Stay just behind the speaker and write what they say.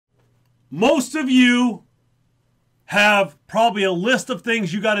Most of you have probably a list of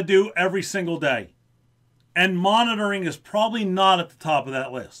things you got to do every single day. And monitoring is probably not at the top of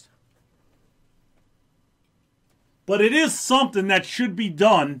that list. But it is something that should be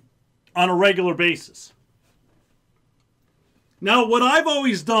done on a regular basis. Now, what I've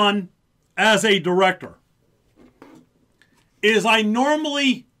always done as a director is I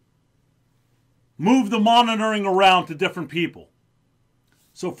normally move the monitoring around to different people.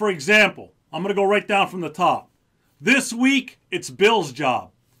 So, for example, I'm going to go right down from the top. This week, it's Bill's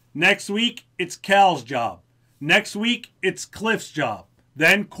job. Next week, it's Cal's job. Next week, it's Cliff's job.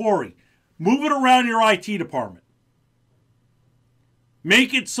 Then Corey. Move it around your IT department.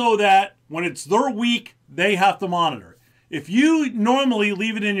 Make it so that when it's their week, they have to monitor it. If you normally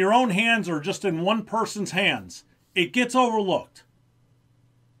leave it in your own hands or just in one person's hands, it gets overlooked.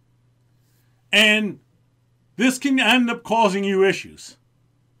 And this can end up causing you issues.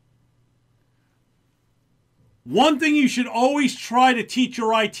 One thing you should always try to teach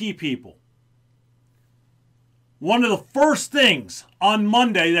your IT people. One of the first things on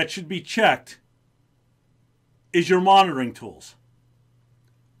Monday that should be checked is your monitoring tools,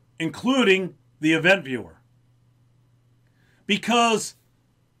 including the event viewer. Because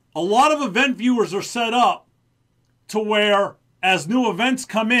a lot of event viewers are set up to where, as new events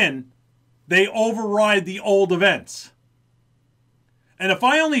come in, they override the old events. And if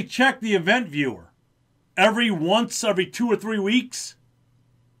I only check the event viewer every 2 or 3 weeks,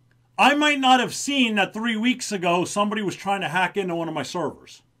 I might not have seen that 3 weeks ago somebody was trying to hack into one of my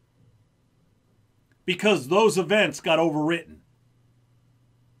servers, because those events got overwritten.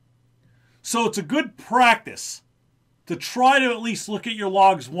 So it's a good practice to try to at least look at your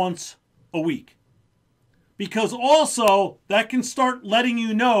logs once a week, because also that can start letting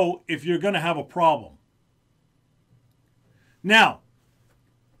you know if you're going to have a problem. Now,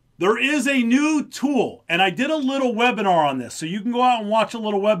 there is a new tool, and I did a little webinar on this, so you can go out and watch a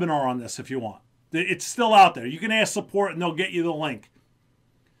little webinar on this if you want. It's still out there. You can ask support and they'll get you the link.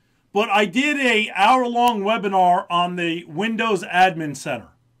 But I did an hour-long webinar on the Windows Admin Center.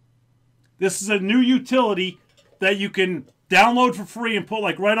 This is a new utility that you can download for free and put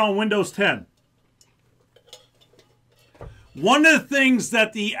like right on Windows 10. One of the things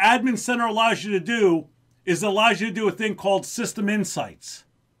that the Admin Center allows you to do is it allows you to do a thing called System Insights.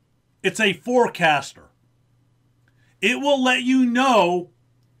 It's a forecaster. It will let you know,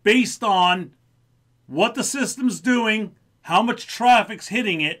 based on what the system's doing, how much traffic's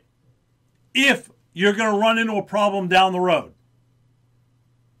hitting it, if you're going to run into a problem down the road.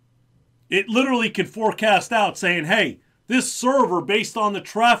 It literally can forecast out saying, hey, this server, based on the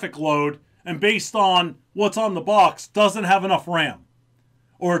traffic load and based on what's on the box, doesn't have enough RAM,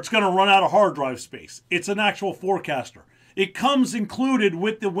 or it's going to run out of hard drive space. It's an actual forecaster. It comes included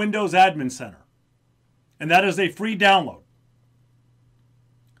with the Windows Admin Center, and that is a free download.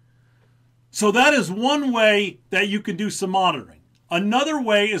 So that is one way that you can do some monitoring. Another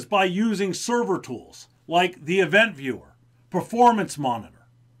way is by using server tools like the Event Viewer, Performance Monitor.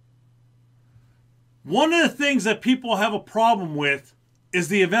 One of the things that people have a problem with is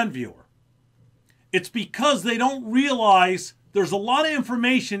the Event Viewer. It's because they don't realize there's a lot of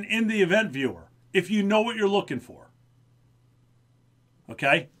information in the Event Viewer if you know what you're looking for.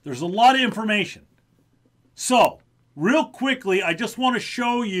 Okay? There's a lot of information. So, real quickly, I just want to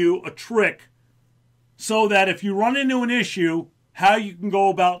show you a trick so that if you run into an issue, how you can go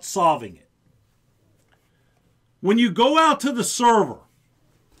about solving it. When you go out to the server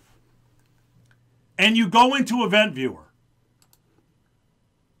and you go into Event Viewer,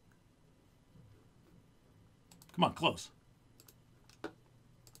 come on, close.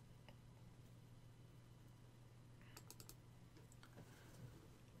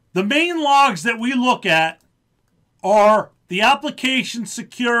 The main logs that we look at are the application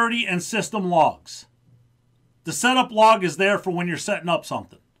security and system logs. The setup log is there for when you're setting up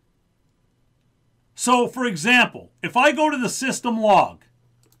something. So, for example, if I go to the system log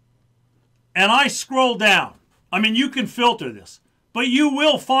and I scroll down, I mean, you can filter this, but you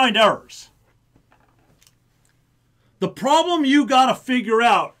will find errors. The problem you got to figure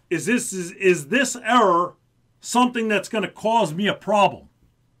out is this error something that's going to cause me a problem?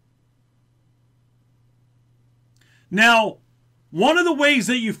 Now, one of the ways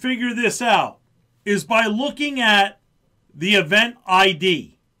that you figure this out is by looking at the event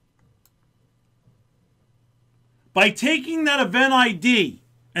ID. By taking that event ID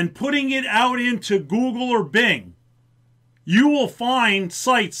and putting it out into Google or Bing, you will find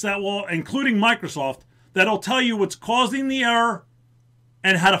sites that will, including Microsoft, that'll tell you what's causing the error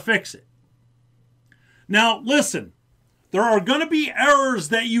and how to fix it. Now, listen, there are going to be errors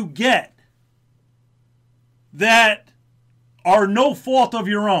that you get that are no fault of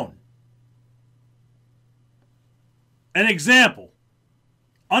your own. An example,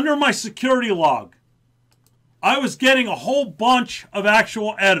 under my security log, I was getting a whole bunch of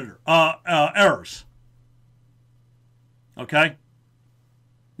actual errors. Okay?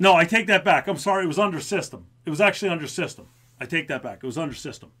 No, I take that back. I'm sorry, it was under system. It was actually under system. I take that back. It was under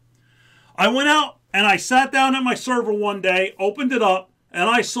system. I went out and I sat down at my server one day, opened it up, and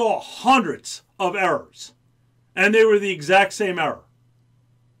I saw hundreds of errors. And they were the exact same error.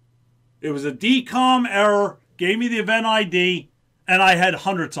 It was a DCOM error, gave me the event ID, and I had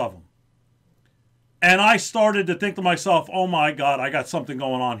hundreds of them. And I started to think to myself, oh my God, I got something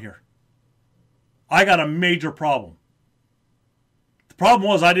going on here. I got a major problem. The problem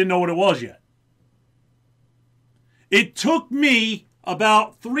was I didn't know what it was yet. It took me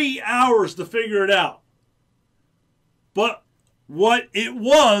about 3 hours to figure it out. But what it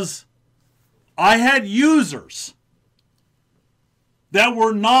was, I had users that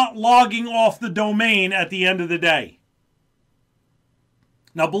were not logging off the domain at the end of the day.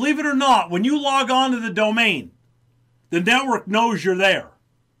 Now, believe it or not, when you log on to the domain, the network knows you're there.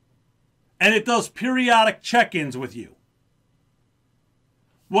 And it does periodic check-ins with you.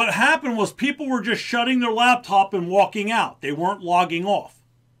 What happened was people were just shutting their laptop and walking out. They weren't logging off.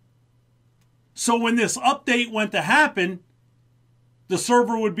 So when this update went to happen, the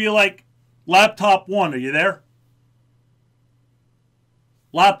server would be like, laptop 1, are you there?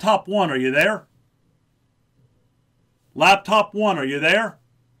 Laptop 1, are you there? Laptop 1, are you there?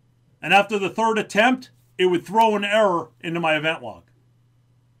 And after the third attempt, it would throw an error into my event log.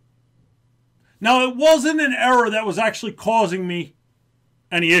 Now, it wasn't an error that was actually causing me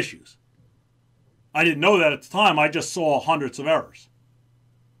any issues. I didn't know that at the time. I just saw hundreds of errors.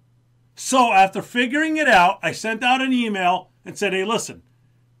 So after figuring it out, I sent out an email and said, hey, listen,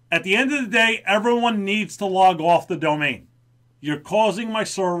 at the end of the day, everyone needs to log off the domain. You're causing my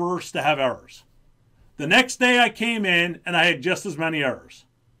servers to have errors. The next day I came in and I had just as many errors.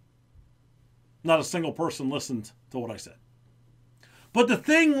 Not a single person listened to what I said. But the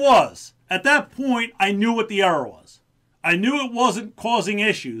thing was, at that point, I knew what the error was. I knew it wasn't causing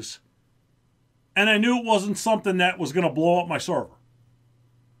issues. And I knew it wasn't something that was going to blow up my server.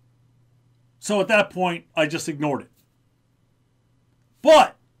 So at that point, I just ignored it.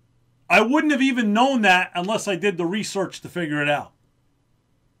 But I wouldn't have even known that unless I did the research to figure it out.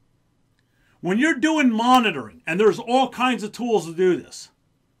 When you're doing monitoring, and there's all kinds of tools to do this.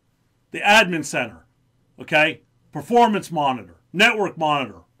 The admin center, okay? Performance monitor, network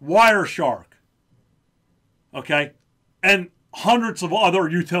monitor, Wireshark, okay? And hundreds of other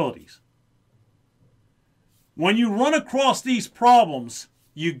utilities. When you run across these problems,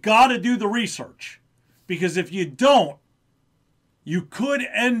 you got to do the research. Because if you don't, you could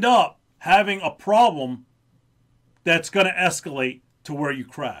end up having a problem that's going to escalate to where you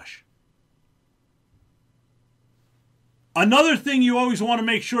crash. Another thing you always want to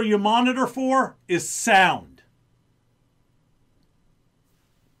make sure you monitor for is sound.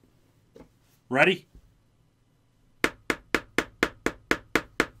 Ready?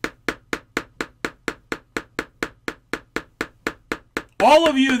 All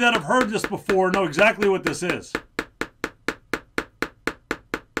of you that have heard this before know exactly what this is.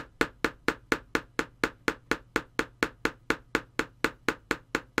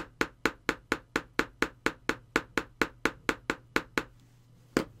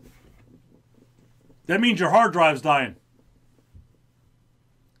 That means your hard drive's dying.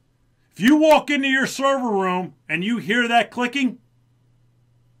 If you walk into your server room and you hear that clicking,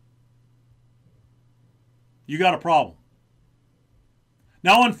 you got a problem.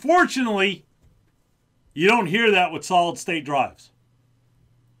 Now, unfortunately, you don't hear that with solid state drives.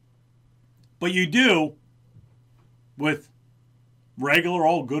 But you do with regular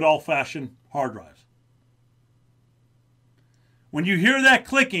old good old-fashioned hard drives. When you hear that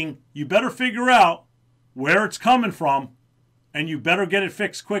clicking, you better figure out where it's coming from, and you better get it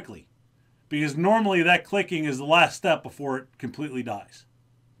fixed quickly. Because normally that clicking is the last step before it completely dies.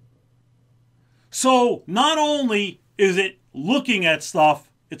 So not only is it looking at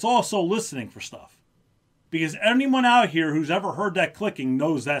stuff, it's also listening for stuff. Because anyone out here who's ever heard that clicking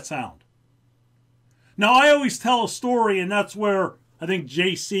knows that sound. Now, I always tell a story, and that's where I think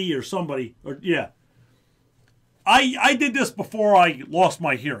JC or somebody, or yeah. I did this before I lost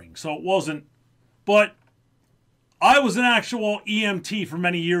my hearing, so it wasn't, but I was an actual EMT for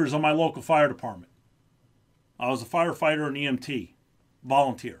many years on my local fire department. I was a firefighter and EMT,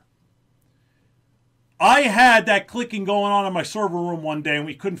 volunteer. I had that clicking going on in my server room one day and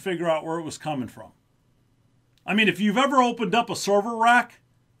we couldn't figure out where it was coming from. I mean, if you've ever opened up a server rack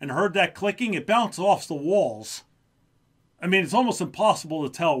and heard that clicking, it bounced off the walls. I mean, it's almost impossible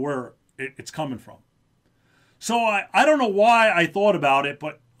to tell where it's coming from. So I don't know why I thought about it,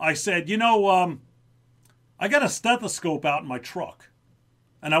 but I said, you know, I got a stethoscope out in my truck.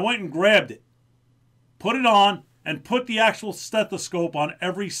 And I went and grabbed it, put it on, and put the actual stethoscope on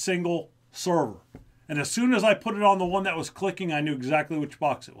every single server. And as soon as I put it on the one that was clicking, I knew exactly which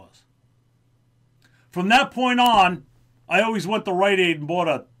box it was. From that point on, I always went to Rite Aid and bought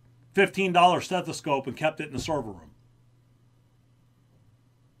a $15 stethoscope and kept it in the server room.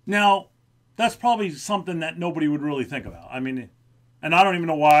 Now, that's probably something that nobody would really think about. I mean, and I don't even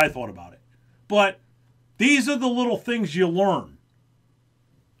know why I thought about it. But these are the little things you learn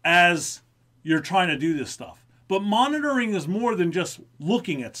as you're trying to do this stuff. But monitoring is more than just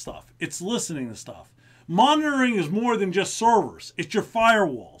looking at stuff. It's listening to stuff. Monitoring is more than just servers. It's your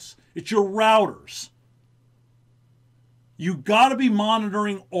firewalls. It's your routers. You got to be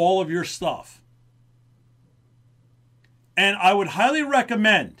monitoring all of your stuff. And I would highly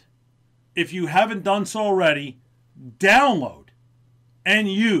recommend, if you haven't done so already, download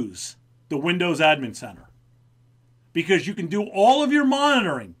and use the Windows Admin Center. Because you can do all of your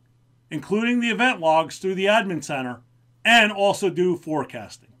monitoring, including the event logs, through the Admin Center, and also do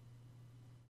forecasting.